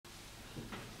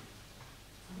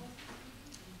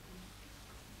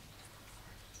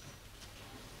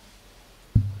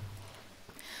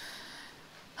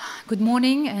Good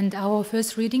morning, and our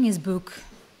first reading is book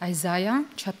Isaiah,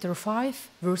 chapter 5,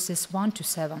 verses 1 to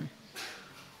 7.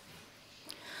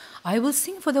 I will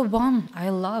sing for the one I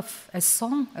love a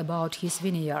song about his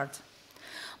vineyard.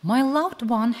 My loved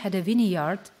one had a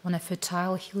vineyard on a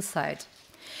fertile hillside.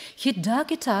 He dug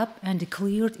it up and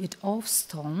cleared it of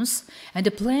stones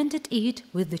and planted it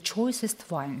with the choicest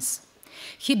vines.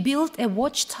 He built a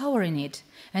watchtower in it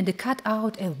and cut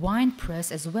out a winepress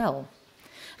as well.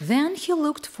 Then he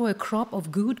looked for a crop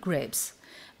of good grapes,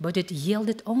 but it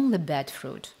yielded only bad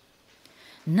fruit.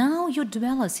 Now you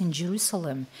dwellers in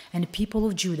Jerusalem and people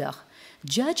of Judah,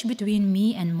 judge between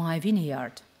me and my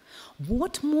vineyard.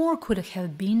 What more could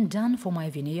have been done for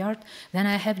my vineyard than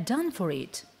I have done for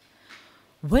it?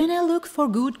 When I looked for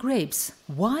good grapes,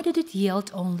 why did it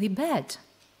yield only bad?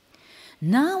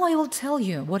 Now I will tell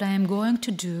you what I am going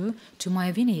to do to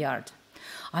my vineyard.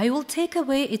 I will take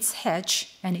away its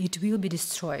hedge, and it will be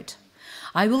destroyed.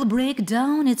 I will break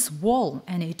down its wall,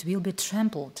 and it will be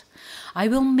trampled. I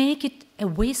will make it a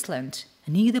wasteland,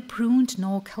 neither pruned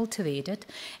nor cultivated,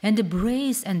 and the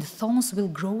braes and thorns will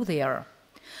grow there.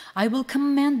 I will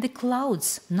command the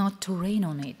clouds not to rain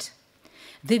on it.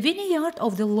 The vineyard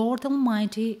of the Lord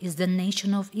Almighty is the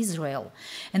nation of Israel,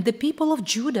 and the people of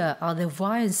Judah are the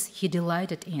vines he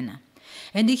delighted in.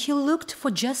 And he looked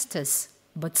for justice,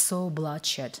 but saw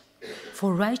bloodshed,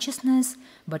 for righteousness,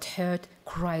 but heard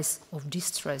cries of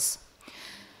distress.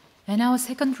 And our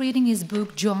second reading is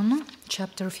book John,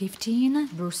 chapter 15,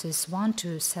 verses 1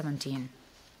 to 17.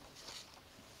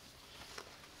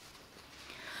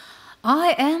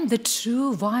 I am the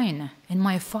true vine, and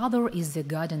my Father is the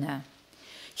gardener.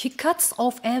 He cuts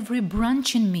off every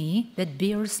branch in me that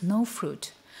bears no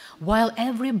fruit, while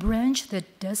every branch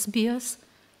that does bear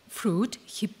fruit,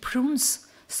 he prunes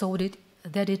so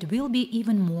that it will be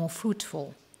even more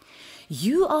fruitful.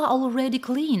 You are already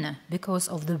clean because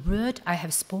of the word I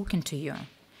have spoken to you.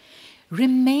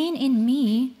 Remain in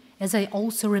me as I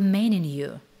also remain in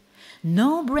you.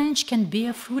 No branch can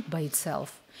bear fruit by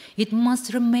itself. It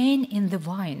must remain in the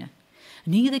vine.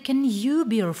 Neither can you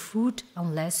bear fruit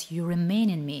unless you remain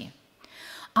in me.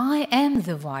 I am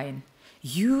the vine.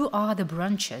 You are the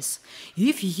branches.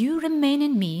 If you remain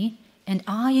in me, and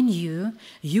I in you,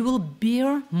 you will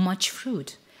bear much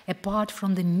fruit. Apart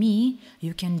from me,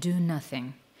 you can do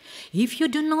nothing. If you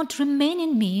do not remain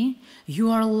in me, you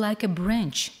are like a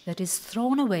branch that is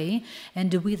thrown away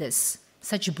and withers.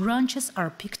 Such branches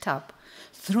are picked up,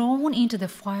 thrown into the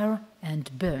fire, and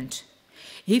burnt.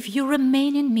 If you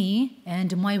remain in me,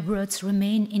 and my words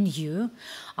remain in you,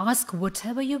 ask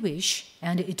whatever you wish,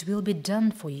 and it will be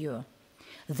done for you.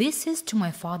 This is to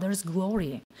my Father's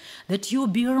glory, that you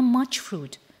bear much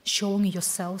fruit, showing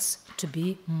yourselves to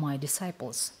be my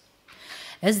disciples.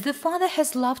 As the Father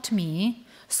has loved me,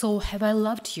 so have I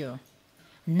loved you.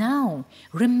 Now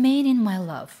remain in my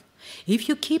love. If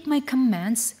you keep my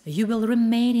commands, you will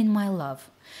remain in my love,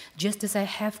 just as I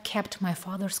have kept my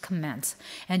Father's commands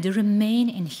and remain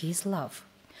in his love.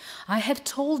 I have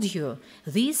told you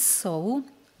this so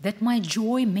that my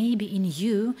joy may be in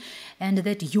you, and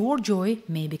that your joy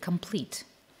may be complete.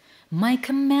 My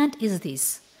command is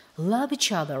this: love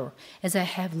each other as I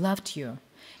have loved you.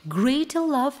 Greater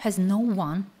love has no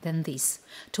one than this,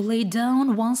 to lay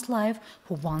down one's life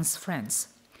for one's friends.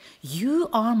 You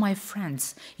are my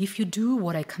friends if you do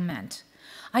what I command.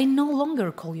 I no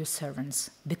longer call you servants,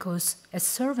 because a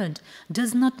servant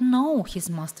does not know his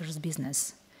master's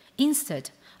business.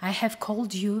 Instead, I have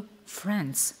called you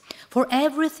friends, for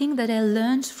everything that I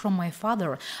learned from my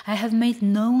Father I have made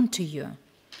known to you.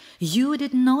 You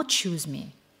did not choose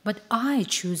me, but I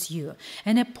chose you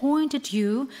and appointed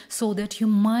you so that you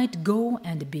might go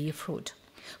and bear fruit,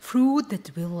 fruit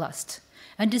that will last,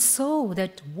 and so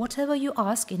that whatever you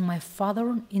ask in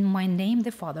my name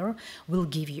the Father will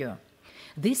give you.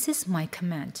 This is my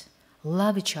command: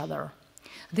 love each other.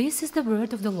 This is the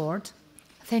word of the Lord.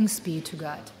 Thanks be to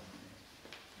God.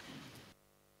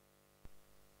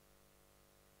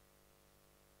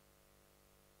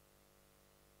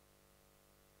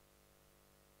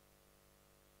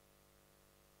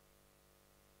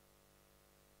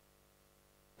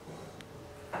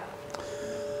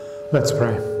 Let's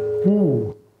pray.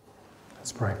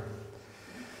 Let's pray.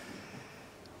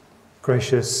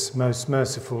 Gracious, most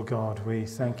merciful God, we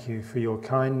thank you for your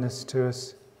kindness to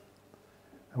us.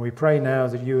 And we pray now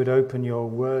that you would open your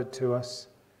word to us,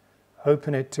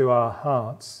 open it to our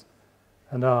hearts,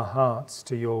 and our hearts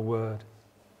to your word.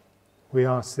 We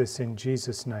ask this in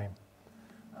Jesus' name.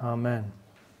 Amen.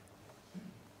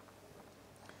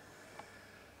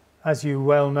 As you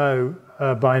well know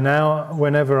by now,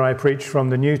 whenever I preach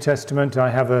from the New Testament, I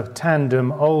have a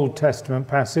tandem Old Testament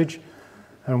passage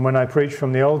And when I preach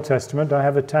from the Old Testament, I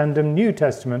have a tandem New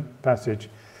Testament passage.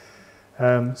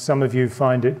 Some of you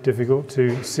find it difficult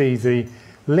to see the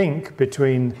link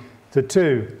between the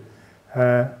two.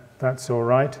 That's all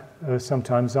right.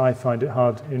 Sometimes I find it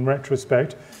hard in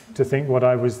retrospect to think what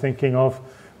I was thinking of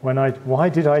why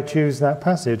did I choose that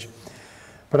passage?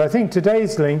 But I think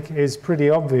today's link is pretty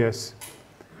obvious.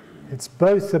 It's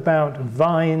both about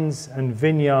vines and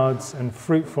vineyards and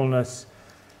fruitfulness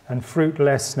and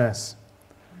fruitlessness.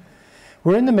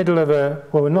 We're in the middle of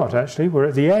we're not actually, we're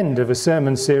at the end of a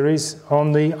sermon series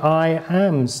on the I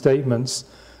am statements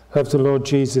of the Lord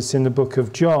Jesus in the book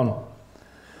of John.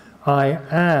 I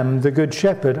am the Good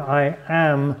Shepherd. I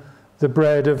am the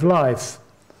bread of life.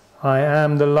 I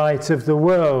am the light of the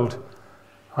world.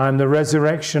 I am the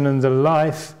resurrection and the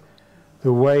life,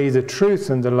 the way, the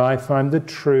truth and the life. I'm the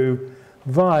true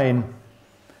vine.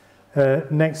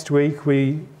 Next week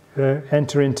we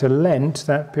enter into Lent,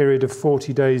 that period of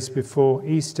 40 days before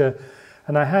Easter.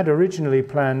 And I had originally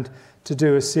planned to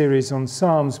do a series on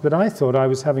Psalms, but I thought I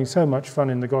was having so much fun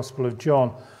in the Gospel of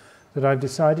John that I've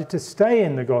decided to stay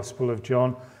in the Gospel of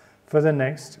John for the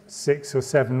next 6 or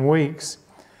 7 weeks.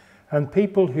 And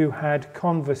people who had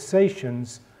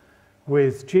conversations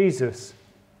with Jesus.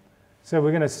 So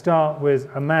we're going to start with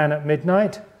a man at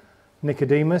midnight,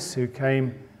 Nicodemus, who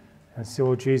came and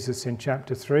saw Jesus in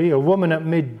chapter 3. A woman at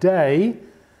midday,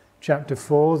 chapter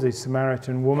 4, the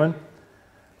Samaritan woman.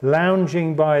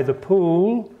 Lounging by the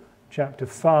pool, chapter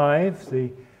 5,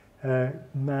 the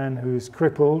man who is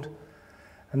crippled.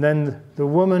 And then the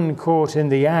woman caught in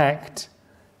the act,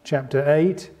 chapter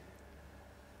 8.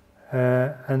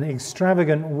 An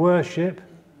extravagant worship,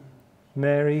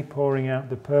 Mary pouring out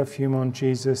the perfume on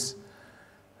Jesus.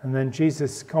 And then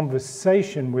Jesus'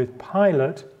 conversation with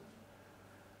Pilate.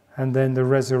 And then the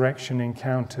resurrection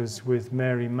encounters with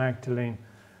Mary Magdalene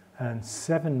and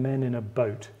 7 men in a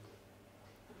boat.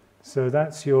 So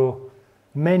that's your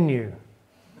menu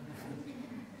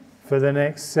for the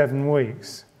next 7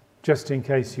 weeks, just in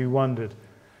case you wondered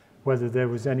whether there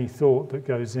was any thought that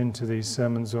goes into these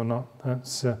sermons or not.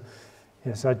 That's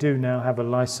yes, I do now have a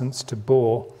license to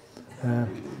bore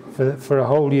for a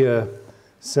whole year.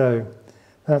 So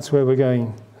that's where we're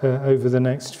going over the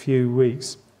next few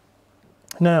weeks.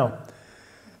 Now,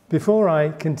 before I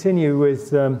continue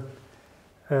with...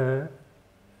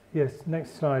 yes,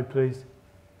 next slide, please.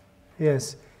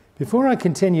 Yes, before I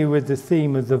continue with the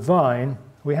theme of the vine,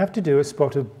 we have to do a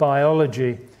spot of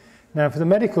biology. Now, for the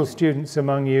medical students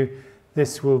among you,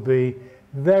 this will be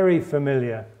very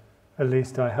familiar. At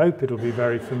least I hope it'll be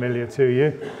very familiar to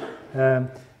you.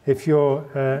 If you're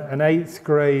an 8th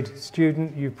grade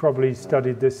student, you've probably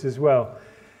studied this as well.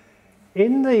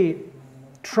 In the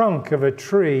trunk of a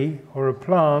tree or a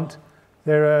plant,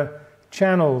 there are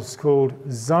channels called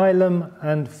xylem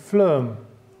and phloem.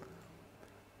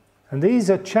 And these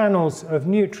are channels of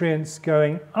nutrients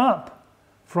going up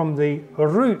from the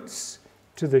roots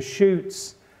to the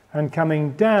shoots and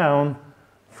coming down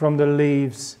from the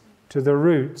leaves to the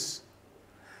roots.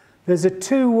 There's a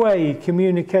two-way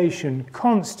communication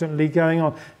constantly going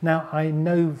on. Now, I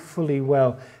know fully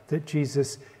well that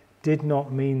Jesus did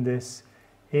not mean this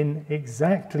in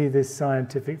exactly this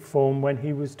scientific form when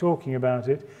he was talking about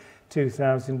it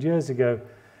 2,000 years ago.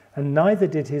 And neither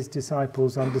did his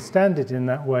disciples understand it in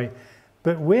that way.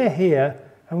 But we're here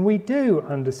and we do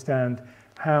understand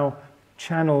how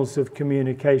channels of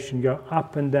communication go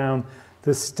up and down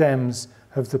the stems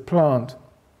of the plant.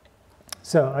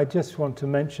 So I just want to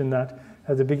mention that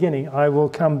at the beginning. I will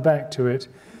come back to it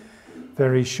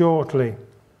very shortly.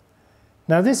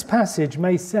 Now, this passage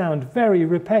may sound very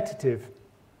repetitive.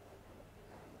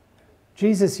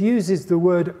 Jesus uses the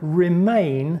word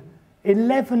remain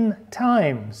 11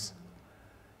 times.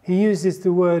 He uses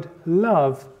the word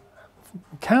love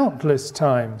countless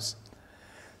times.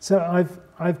 So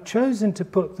I've chosen to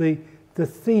put the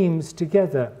themes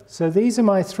together. So these are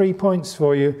my 3 points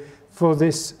for you for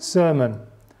this sermon.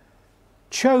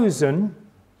 Chosen,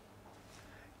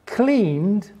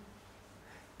 cleaned,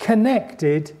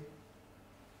 connected,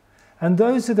 and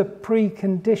those are the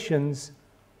preconditions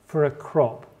for a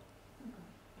crop.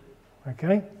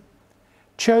 Okay?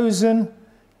 Chosen,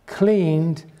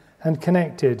 cleaned, and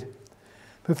connected.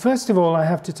 But first of all, I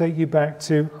have to take you back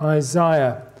to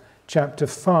Isaiah chapter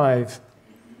 5,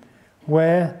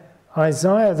 where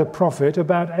Isaiah the prophet,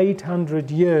 about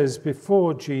 800 years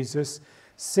before Jesus,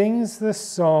 sings the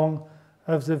song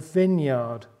of the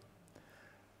vineyard.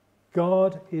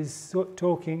 God is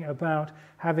talking about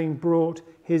having brought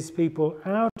his people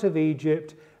out of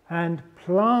Egypt and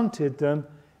planted them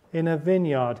in a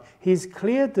vineyard. He's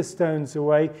cleared the stones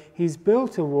away. He's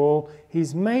built a wall.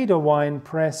 He's made a wine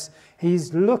press.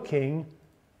 He's looking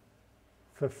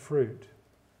for fruit.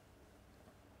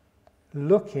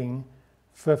 Looking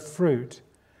for fruit.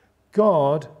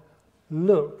 God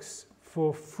looks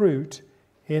for fruit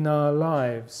in our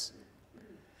lives.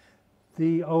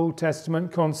 The Old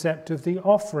Testament concept of the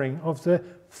offering, of the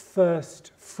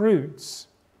first fruits.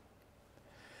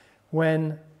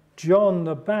 When John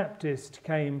the Baptist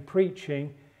came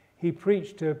preaching, he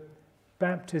preached a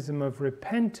baptism of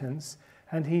repentance,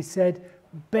 and he said,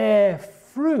 bear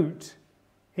fruit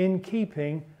in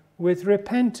keeping with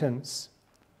repentance.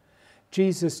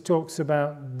 Jesus talks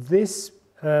about this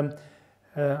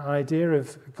idea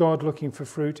of God looking for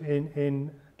fruit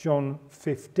in John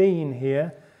 15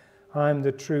 here. I am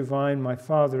the true vine, my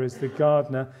Father is the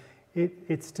gardener.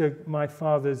 It's to my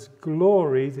Father's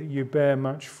glory that you bear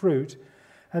much fruit.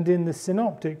 And in the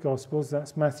Synoptic Gospels,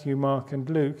 that's Matthew, Mark and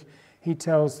Luke, he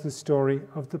tells the story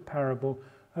of the parable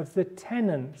of the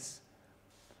tenants,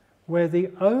 where the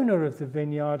owner of the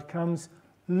vineyard comes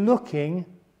looking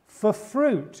for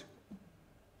fruit.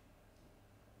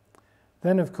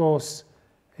 Then, of course,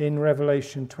 in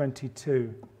Revelation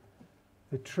 22,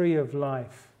 the tree of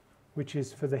life, which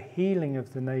is for the healing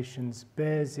of the nations,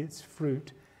 bears its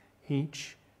fruit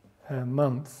each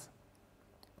month.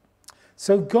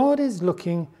 So God is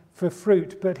looking for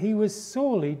fruit, but he was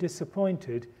sorely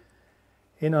disappointed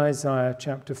in Isaiah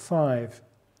chapter 5.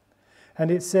 And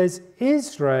it says,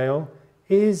 Israel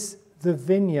is the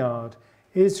vineyard.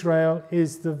 Israel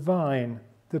is the vine.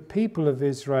 The people of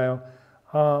Israel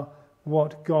are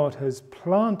what God has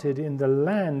planted in the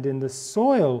land, in the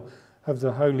soil of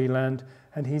the Holy Land,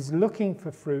 and he's looking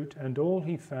for fruit, and all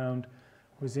he found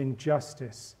was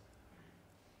injustice,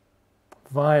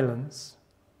 violence.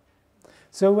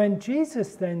 So when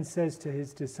Jesus then says to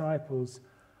his disciples,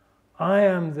 I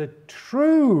am the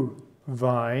true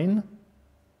vine,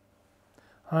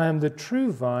 I am the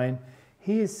true vine,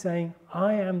 he is saying,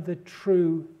 I am the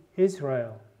true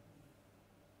Israel.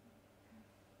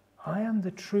 I am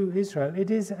the true Israel.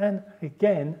 It is,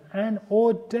 again, an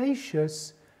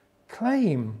audacious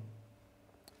claim.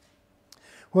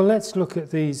 Well, let's look at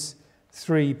these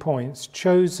 3 points: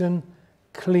 chosen,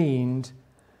 cleaned,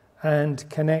 and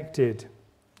connected.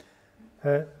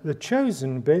 The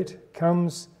chosen bit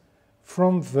comes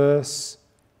from verse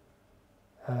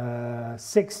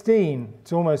 16.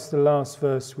 It's almost the last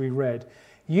verse we read.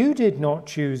 You did not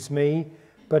choose me,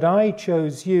 but I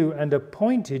chose you and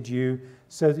appointed you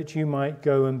so that you might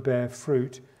go and bear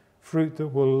fruit, fruit that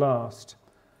will last,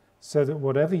 so that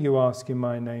whatever you ask in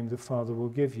my name, the Father will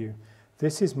give you.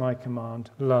 This is my command,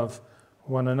 love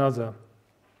one another.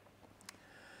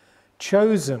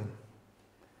 Chosen.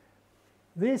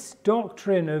 This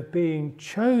doctrine of being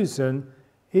chosen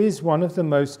is one of the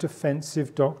most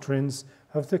offensive doctrines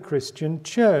of the Christian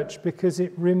church, because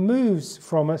it removes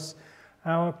from us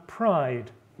our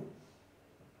pride.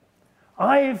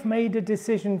 I've made a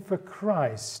decision for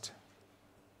Christ.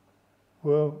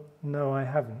 Well, no, I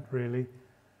haven't really.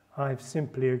 I've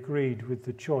simply agreed with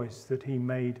the choice that he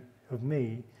made of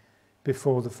me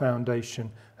before the foundation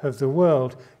of the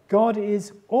world. God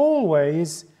is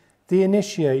always the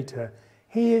initiator.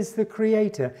 He is the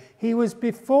creator. He was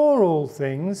before all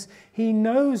things. He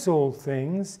knows all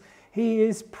things. He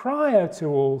is prior to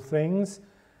all things.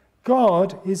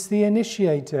 God is the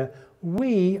initiator.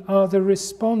 We are the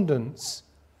respondents.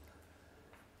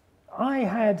 I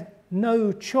had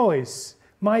no choice.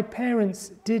 My parents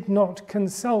did not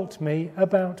consult me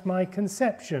about my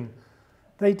conception.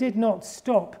 They did not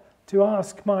stop to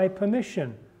ask my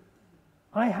permission.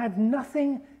 I had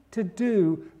nothing to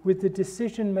do with the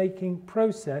decision-making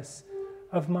process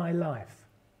of my life.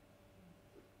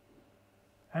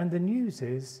 And the news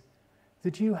is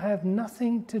that you have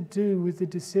nothing to do with the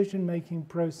decision-making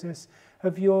process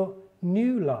of your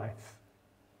new life.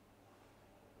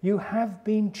 You have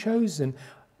been chosen.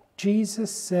 Jesus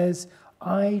says,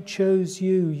 I chose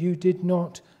you. You did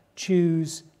not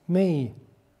choose me.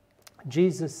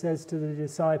 Jesus says to the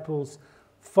disciples,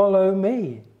 follow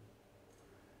me.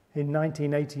 In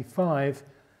 1985,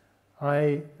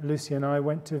 Lucy and I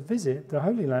went to visit the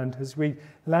Holy Land. As we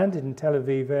landed in Tel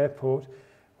Aviv airport,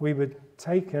 we were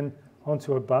taken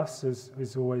onto a bus, as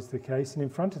is always the case, and in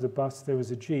front of the bus there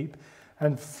was a jeep,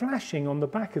 and flashing on the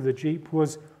back of the jeep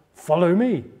was, follow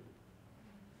me,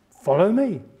 follow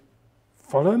me,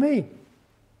 follow me.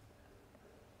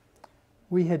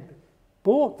 We had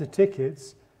bought the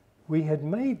tickets, we had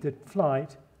made the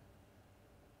flight,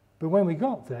 but when we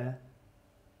got there,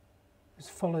 it was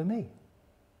follow me,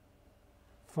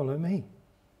 follow me.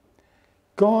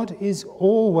 God is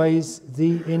always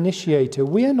the initiator.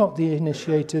 We are not the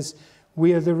initiators,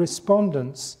 we are the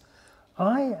respondents.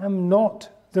 I am not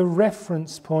the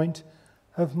reference point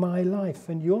of my life,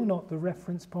 and you're not the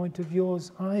reference point of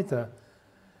yours either.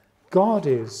 God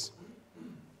is.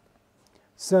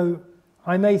 So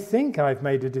I may think I've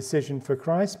made a decision for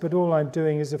Christ, but all I'm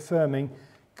doing is affirming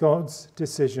God's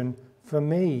decision for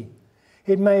me.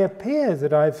 It may appear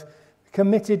that I've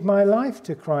committed my life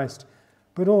to Christ,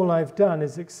 but all I've done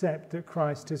is accept that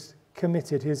Christ has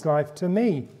committed his life to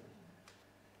me.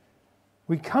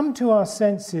 We come to our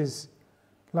senses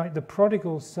like the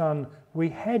prodigal son. We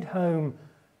head home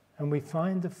and we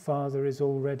find the Father is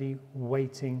already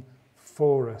waiting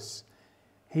for us.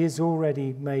 He has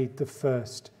already made the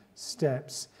first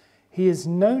steps. He has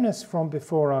known us from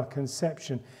before our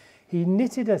conception. He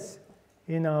knitted us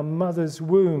in our mother's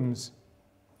wombs.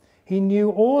 He knew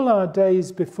all our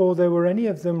days before there were any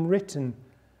of them written.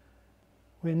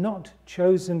 We're not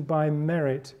chosen by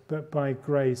merit, but by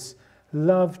grace,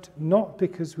 loved not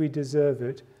because we deserve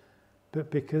it, but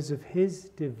because of his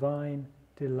divine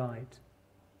delight.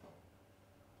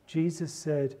 Jesus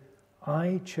said,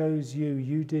 I chose you,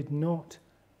 you did not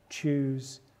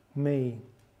choose me.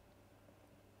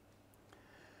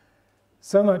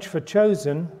 So much for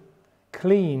chosen,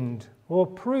 cleaned, or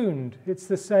pruned. It's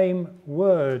the same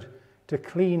word. To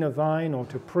clean a vine or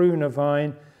to prune a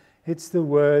vine, it's the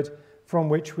word from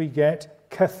which we get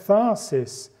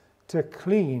catharsis, to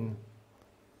clean.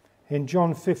 In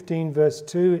John 15 verse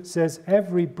 2 it says,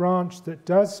 every branch that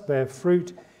does bear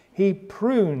fruit, he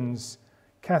prunes,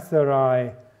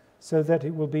 katharai, so that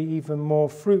it will be even more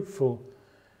fruitful.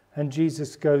 And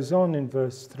Jesus goes on in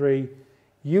verse 3,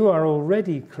 you are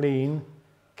already clean,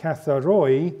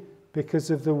 katharoi, because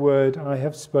of the word I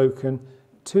have spoken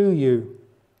to you.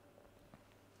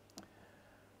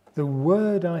 The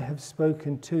word I have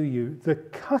spoken to you, the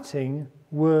cutting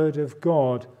word of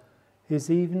God, is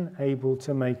even able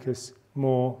to make us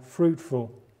more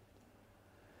fruitful.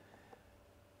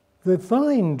 The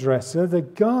vine dresser, the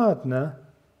gardener,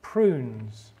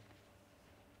 prunes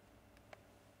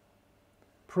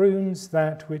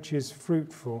that which is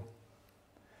fruitful.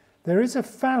 There is a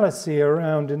fallacy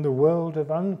around in the world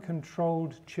of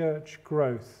uncontrolled church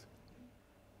growth.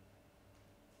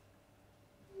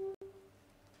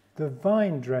 The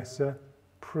vine dresser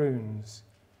prunes,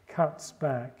 cuts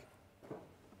back.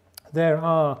 There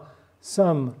are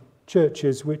some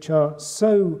churches which are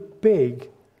so big,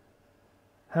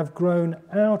 have grown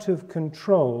out of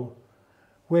control,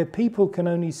 where people can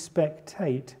only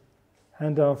spectate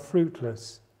and are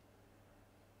fruitless.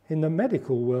 In the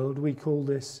medical world, we call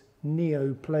this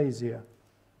neoplasia.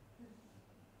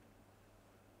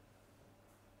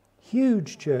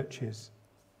 Huge churches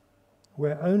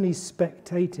where only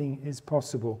spectating is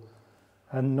possible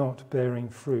and not bearing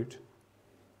fruit.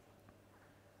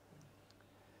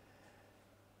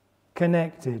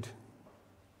 Connected.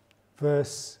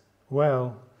 Verse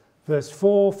 4,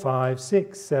 5,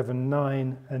 6, 7,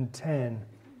 9 and 10.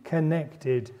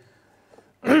 Connected.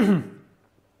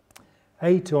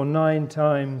 8 or 9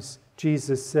 times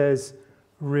Jesus says,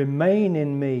 remain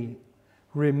in me,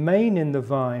 remain in the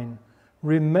vine,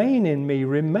 remain in me,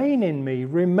 remain in me,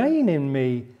 remain in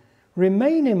me,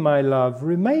 remain in my love,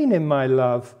 remain in my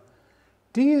love.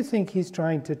 Do you think he's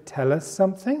trying to tell us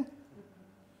something?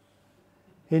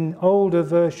 In older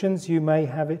versions you may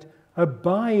have it,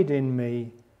 abide in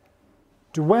me,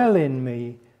 dwell in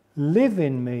me, live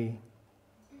in me.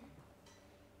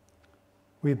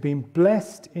 We've been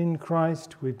blessed in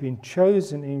Christ, we've been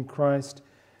chosen in Christ.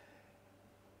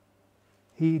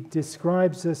 He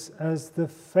describes us as the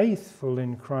faithful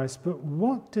in Christ. But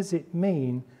what does it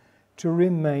mean to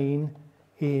remain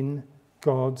in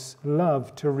God's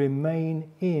love, to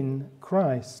remain in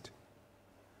Christ?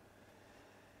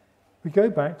 We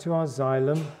go back to our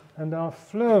xylem and our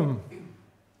phloem.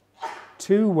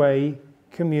 Two-way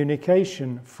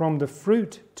communication, from the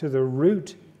fruit to the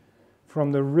root,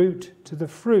 from the root to the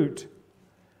fruit.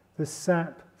 The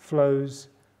sap flows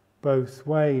both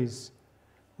ways.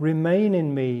 Remain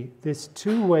in me, this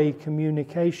two-way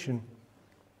communication.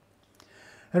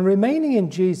 And remaining in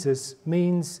Jesus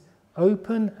means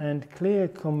open and clear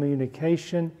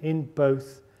communication in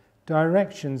both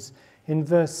directions. In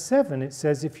verse 7 it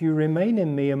says, if you remain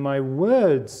in me and my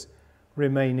words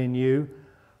remain in you,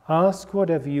 ask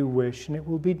whatever you wish and it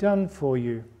will be done for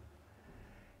you.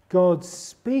 God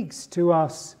speaks to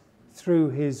us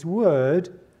through his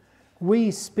word.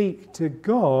 We speak to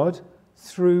God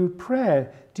through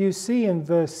prayer. Do you see in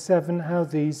verse 7 how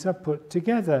these are put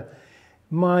together?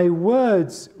 My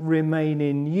words remain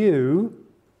in you.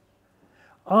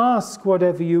 Ask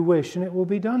whatever you wish and it will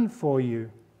be done for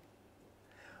you.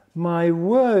 My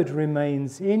word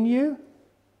remains in you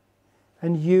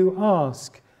and you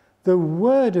ask. The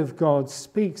word of God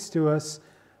speaks to us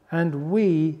and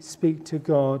we speak to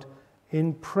God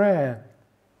in prayer.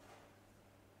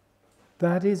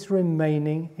 That is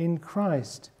remaining in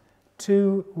Christ.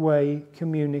 Two-way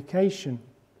communication.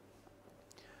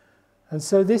 And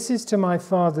so this is to my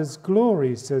Father's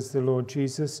glory, says the Lord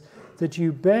Jesus, that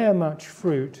you bear much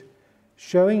fruit,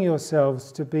 showing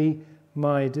yourselves to be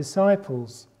my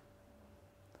disciples.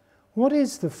 What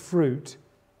is the fruit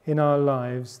in our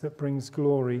lives that brings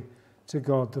glory to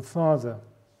God the Father?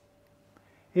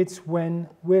 It's when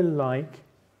we're like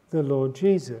the Lord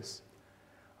Jesus.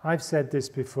 I've said this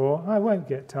before, I won't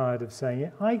get tired of saying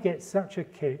it. I get such a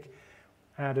kick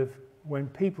out of when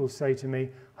people say to me,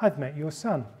 I've met your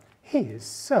son. He is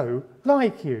so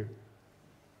like you.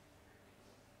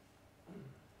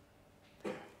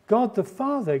 God the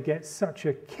Father gets such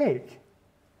a kick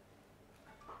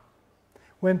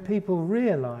when people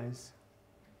realize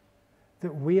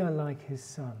that we are like his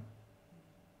son.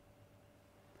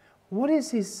 What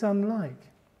is his son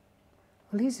like?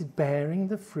 Well, he's bearing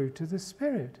the fruit of the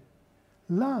Spirit.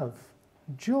 Love,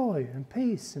 joy and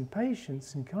peace and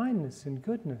patience and kindness and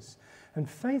goodness and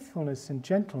faithfulness and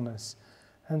gentleness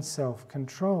and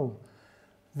self-control.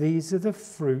 These are the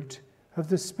fruit of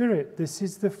the Spirit. This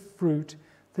is the fruit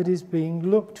that is being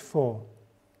looked for.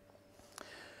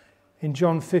 In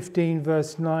John 15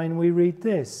 verse 9 we read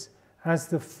this, as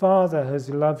the Father has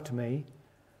loved me,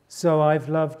 so I've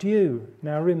loved you.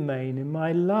 Now remain in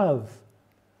my love.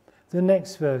 The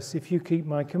next verse, if you keep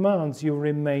my commands, you'll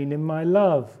remain in my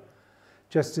love,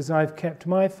 just as I've kept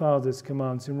my Father's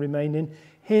commands and remain in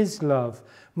his love.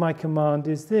 My command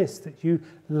is this, that you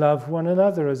love one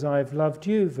another as I've loved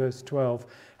you, verse 12.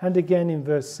 And again in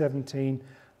verse 17,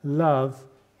 love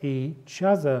each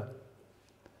other.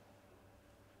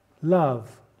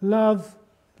 Love, love,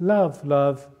 love,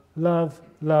 love, love,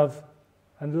 love,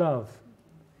 and love.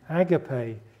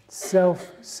 Agape,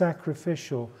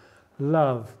 self-sacrificial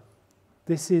love.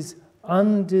 This is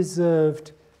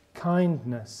undeserved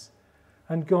kindness.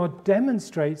 And God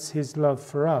demonstrates his love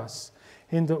for us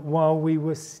in that while we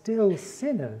were still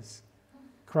sinners,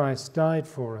 Christ died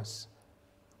for us.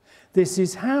 This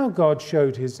is how God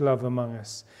showed his love among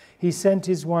us. He sent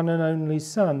his one and only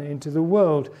Son into the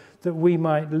world that we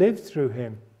might live through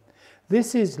him.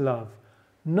 This is love.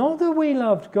 Not that we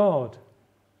loved God,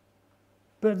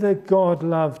 but that God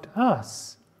loved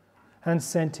us and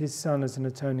sent his Son as an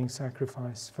atoning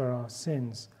sacrifice for our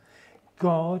sins.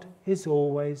 God is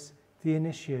always the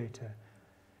initiator.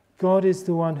 God is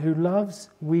the one who loves,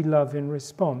 we love in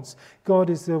response.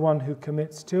 God is the one who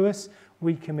commits to us,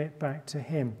 we commit back to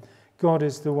him. God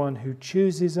is the one who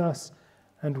chooses us,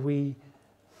 and we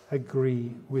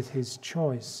agree with his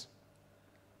choice.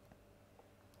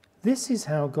 This is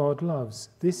how God loves.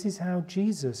 This is how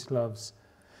Jesus loves.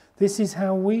 This is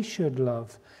how we should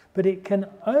love. But it can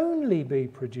only be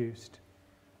produced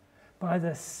by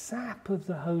the sap of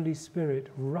the Holy Spirit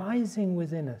rising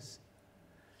within us.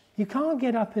 You can't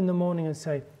get up in the morning and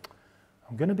say,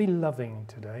 I'm going to be loving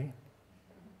today,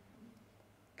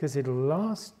 because it'll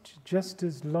last just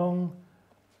as long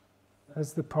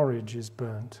as the porridge is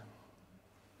burnt,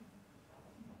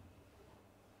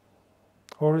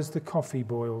 or as the coffee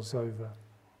boils over,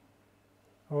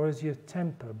 or as your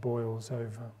temper boils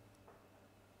over.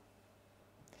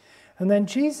 And then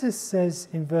Jesus says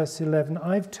in verse 11,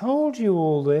 I've told you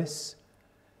all this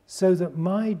so that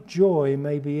my joy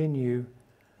may be in you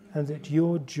and that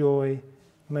your joy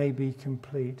may be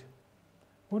complete.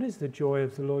 What is the joy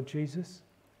of the Lord Jesus?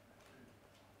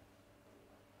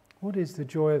 What is the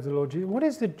joy of the Lord Jesus? What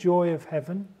is the joy of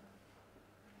heaven?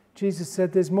 Jesus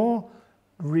said there's more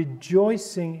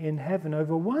rejoicing in heaven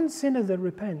over one sinner that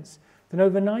repents than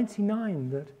over 99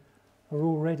 that are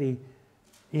already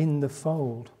in the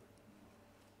fold.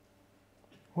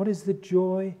 What is the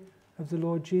joy of the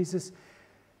Lord Jesus?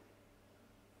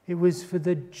 It was for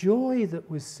the joy that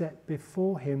was set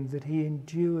before him that he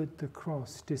endured the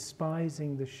cross,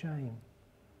 despising the shame.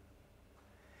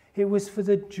 It was for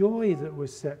the joy that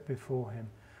was set before him.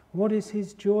 What is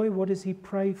his joy? What does he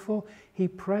pray for? He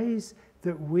prays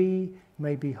that we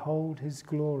may behold his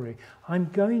glory. I'm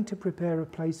going to prepare a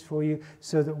place for you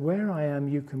so that where I am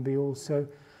you can be also.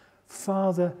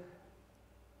 Father,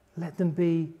 let them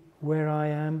be where I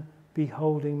am,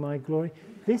 beholding my glory.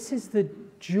 This is the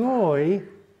joy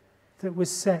that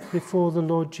was set before the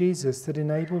Lord Jesus that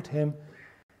enabled him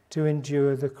to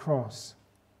endure the cross.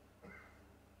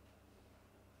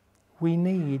 We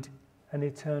need an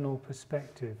eternal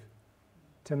perspective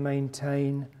to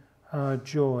maintain our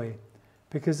joy,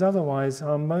 because otherwise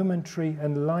our momentary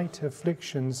and light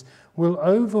afflictions will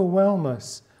overwhelm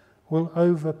us, will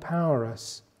overpower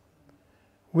us.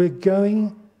 We're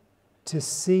going to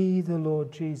see the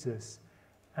Lord Jesus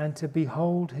and to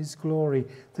behold his glory,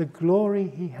 the glory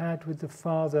he had with the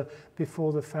Father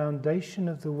before the foundation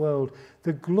of the world,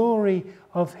 the glory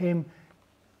of him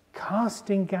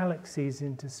casting galaxies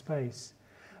into space,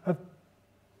 of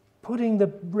putting the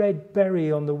red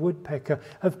berry on the woodpecker,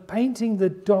 of painting the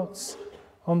dots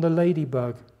on the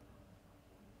ladybug.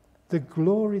 The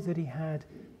glory that he had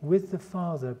with the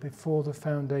Father before the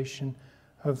foundation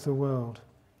of the world.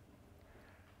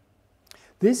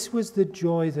 This was the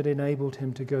joy that enabled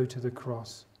him to go to the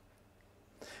cross.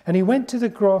 And he went to the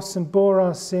cross and bore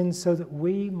our sins so that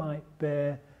we might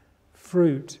bear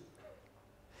fruit.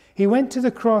 He went to the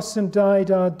cross and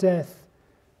died our death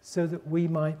so that we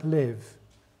might live.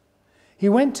 He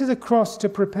went to the cross to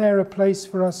prepare a place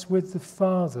for us with the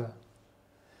Father.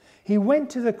 He went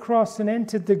to the cross and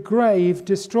entered the grave,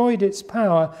 destroyed its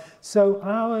power, so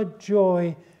our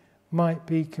joy might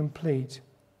be complete.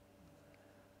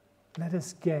 Let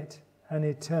us get an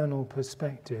eternal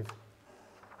perspective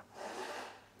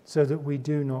so that we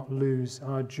do not lose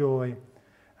our joy.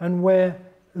 And where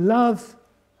love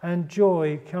and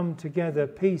joy come together,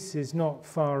 peace is not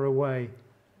far away.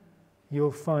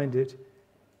 You'll find it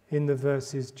in the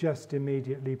verses just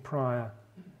immediately prior,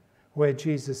 where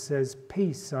Jesus says,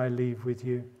 "Peace I leave with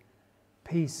you,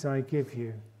 peace I give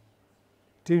you.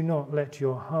 Do not let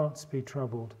your hearts be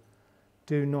troubled.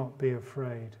 Do not be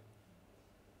afraid."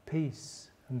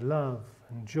 Peace and love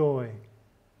and joy,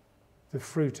 the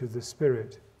fruit of the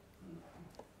Spirit.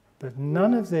 But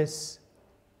none of this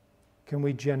can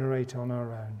we generate on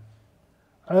our own.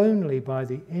 Only by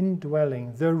the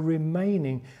indwelling, the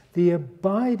remaining, the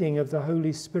abiding of the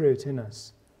Holy Spirit in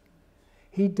us.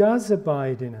 He does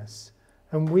abide in us,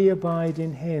 and we abide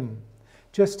in him,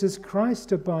 just as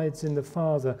Christ abides in the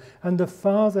Father, and the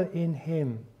Father in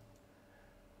him.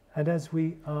 And as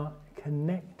we are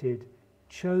connected,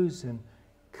 chosen,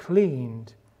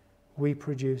 cleaned, we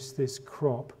produce this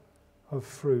crop of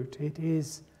fruit. It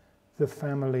is the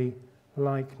family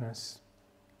likeness.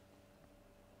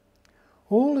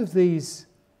 All of these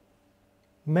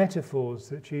metaphors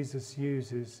that Jesus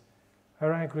uses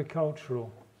are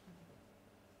agricultural.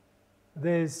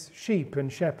 There's sheep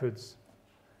and shepherds.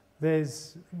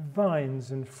 There's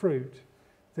vines and fruit.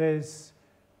 There's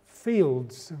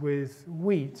fields with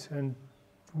wheat and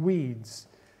weeds.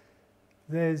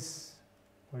 There's,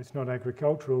 well, it's not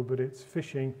agricultural, but it's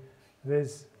fishing.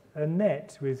 There's a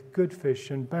net with good fish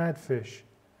and bad fish.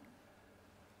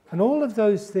 And all of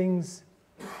those things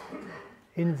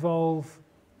involve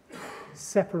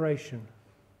separation.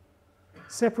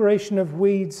 Separation of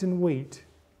weeds and wheat.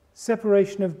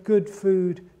 Separation of good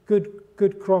food,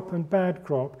 good crop and bad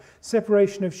crop.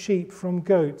 Separation of sheep from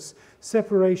goats.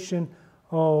 Separation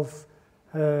of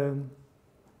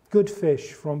good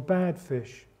fish from bad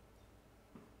fish.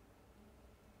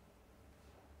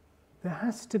 There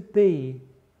has to be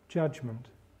judgment.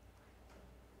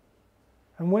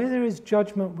 And where there is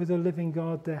judgment with a living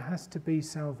God, there has to be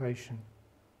salvation.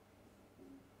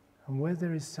 And where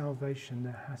there is salvation,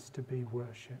 there has to be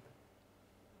worship.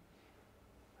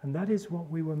 And that is what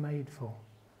we were made for,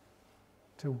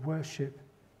 to worship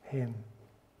him.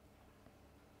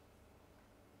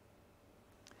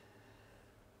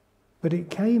 But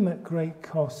it came at great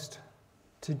cost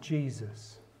to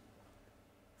Jesus.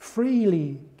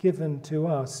 Freely given to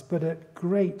us, but at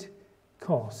great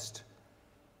cost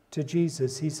to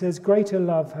Jesus. He says, "Greater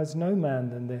love has no man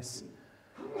than this,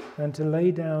 than to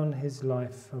lay down his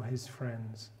life for his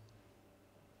friends."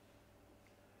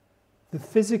 The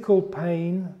physical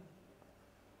pain,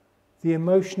 the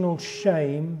emotional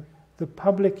shame, the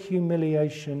public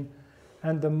humiliation,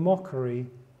 and the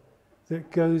mockery that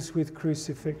goes with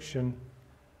crucifixion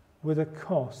were the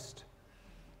cost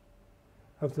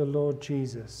of the Lord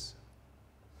Jesus.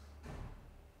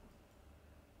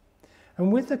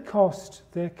 And with the cost,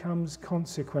 there comes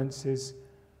consequences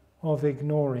of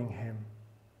ignoring him.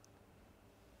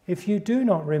 "If you do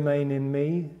not remain in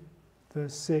me,"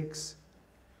 verse 6,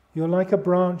 "you're like a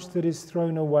branch that is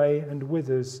thrown away and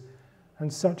withers,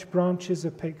 and such branches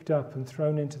are picked up and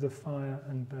thrown into the fire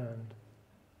and burned."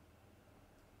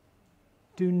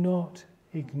 Do not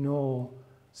ignore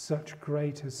such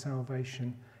great a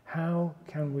salvation. How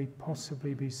can we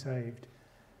possibly be saved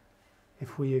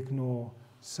if we ignore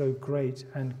so great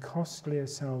and costly a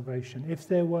salvation? If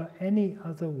there were any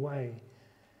other way,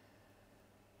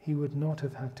 he would not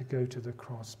have had to go to the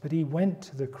cross, but he went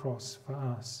to the cross for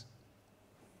us.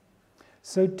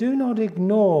 So do not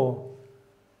ignore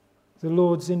the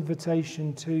Lord's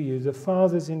invitation to you, the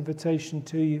Father's invitation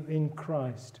to you in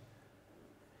Christ.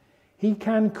 He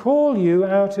can call you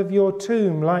out of your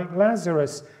tomb like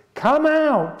Lazarus. Come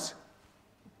out!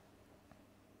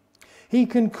 He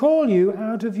can call you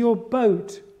out of your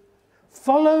boat.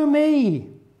 Follow me!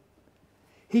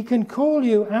 He can call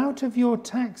you out of your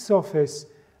tax office.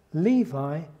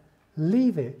 Levi,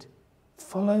 leave it.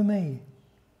 Follow me.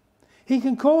 He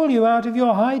can call you out of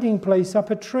your hiding place up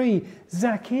a tree.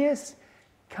 Zacchaeus,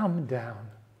 come down.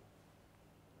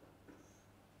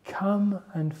 Come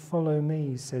and follow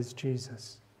me, says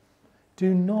Jesus.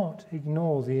 Do not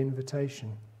ignore the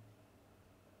invitation.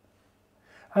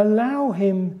 Allow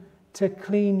him to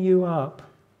clean you up.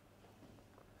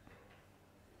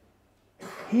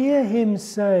 Hear him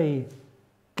say,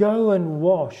 go and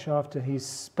wash after he's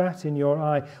spat in your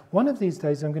eye. One of these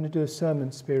days I'm going to do a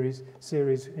sermon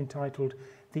series entitled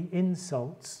The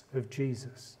Insults of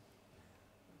Jesus.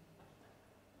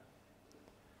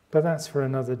 But that's for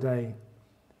another day.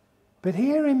 But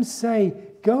hear him say,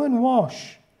 go and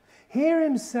wash. Hear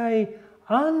him say,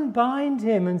 unbind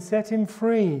him and set him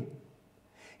free.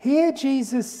 Hear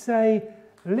Jesus say,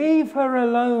 leave her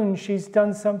alone, she's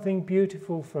done something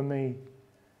beautiful for me.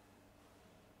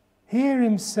 Hear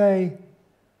him say,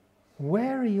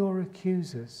 where are your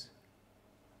accusers?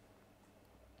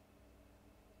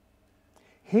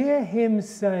 Hear him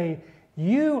say,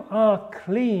 you are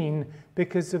clean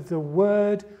because of the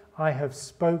word I have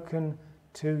spoken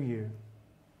to you.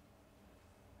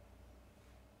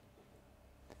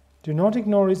 Do not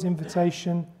ignore his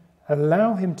invitation.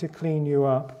 Allow him to clean you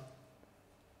up.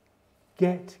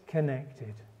 Get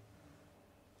connected.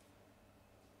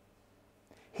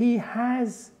 He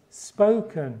has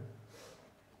spoken.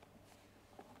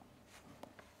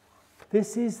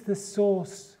 This is the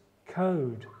source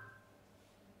code.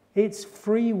 It's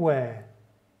freeware.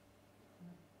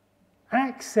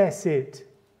 Access it.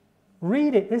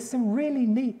 Read it. There's some really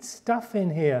neat stuff in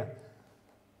here.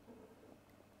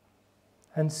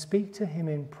 And speak to him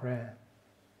in prayer.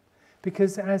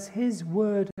 Because as his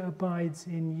word abides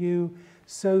in you,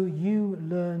 so you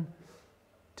learn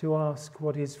to ask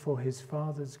what is for his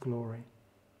Father's glory.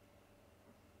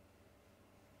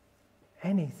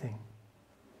 Anything.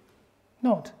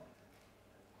 Not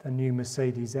the new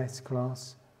Mercedes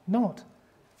S-Class, not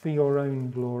for your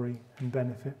own glory and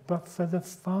benefit, but for the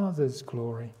Father's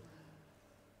glory.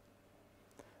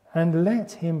 And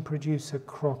let him produce a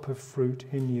crop of fruit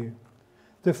in you,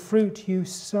 the fruit you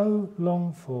so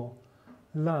long for,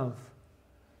 love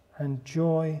and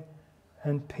joy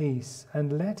and peace,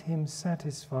 and let him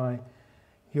satisfy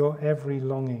your every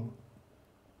longing.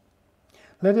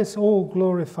 Let us all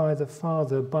glorify the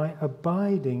Father by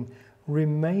abiding,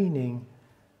 remaining,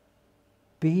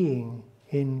 being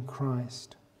in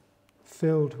Christ,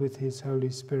 filled with his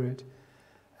Holy Spirit.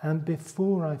 And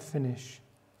before I finish,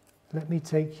 let me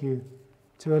take you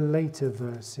to a later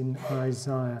verse in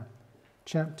Isaiah,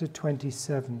 chapter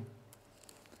 27,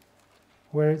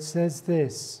 where it says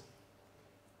this: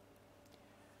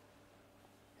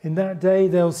 in that day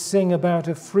they'll sing about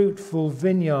a fruitful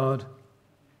vineyard.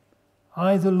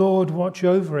 I, the Lord, watch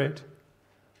over it.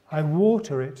 I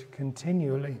water it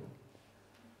continually.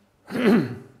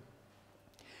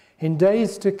 In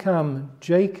days to come,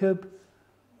 Jacob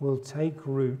will take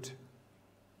root.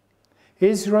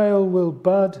 Israel will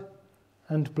bud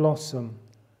and blossom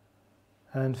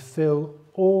and fill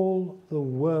all the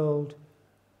world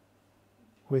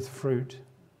with fruit.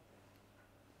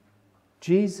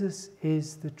 Jesus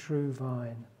is the true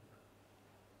vine.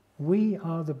 We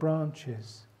are the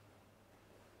branches.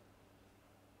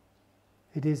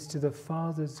 It is to the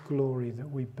Father's glory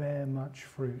that we bear much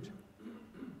fruit.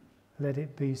 Let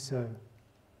it be so.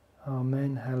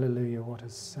 Amen. Hallelujah. What a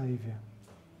Saviour.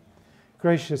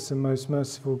 Gracious and most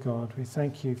merciful God, we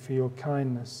thank you for your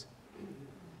kindness.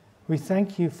 We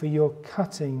thank you for your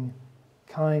cutting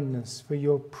kindness, for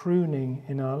your pruning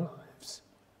in our lives,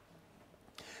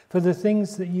 for the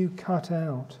things that you cut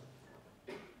out.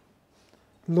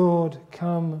 Lord,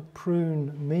 come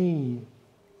prune me,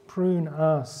 prune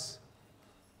us.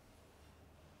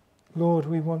 Lord,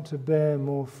 we want to bear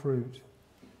more fruit.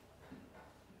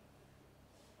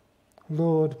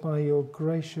 Lord, by your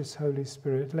gracious Holy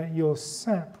Spirit, let your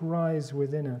sap rise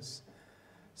within us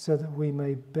so that we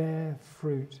may bear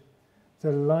fruit,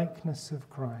 the likeness of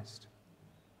Christ,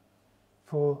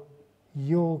 for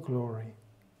your glory.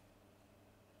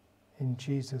 In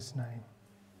Jesus' name,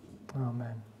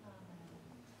 amen.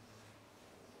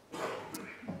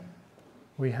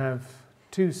 We have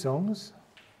two songs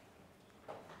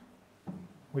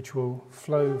which will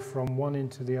flow from one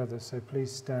into the other, so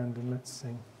please stand and let's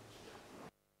sing.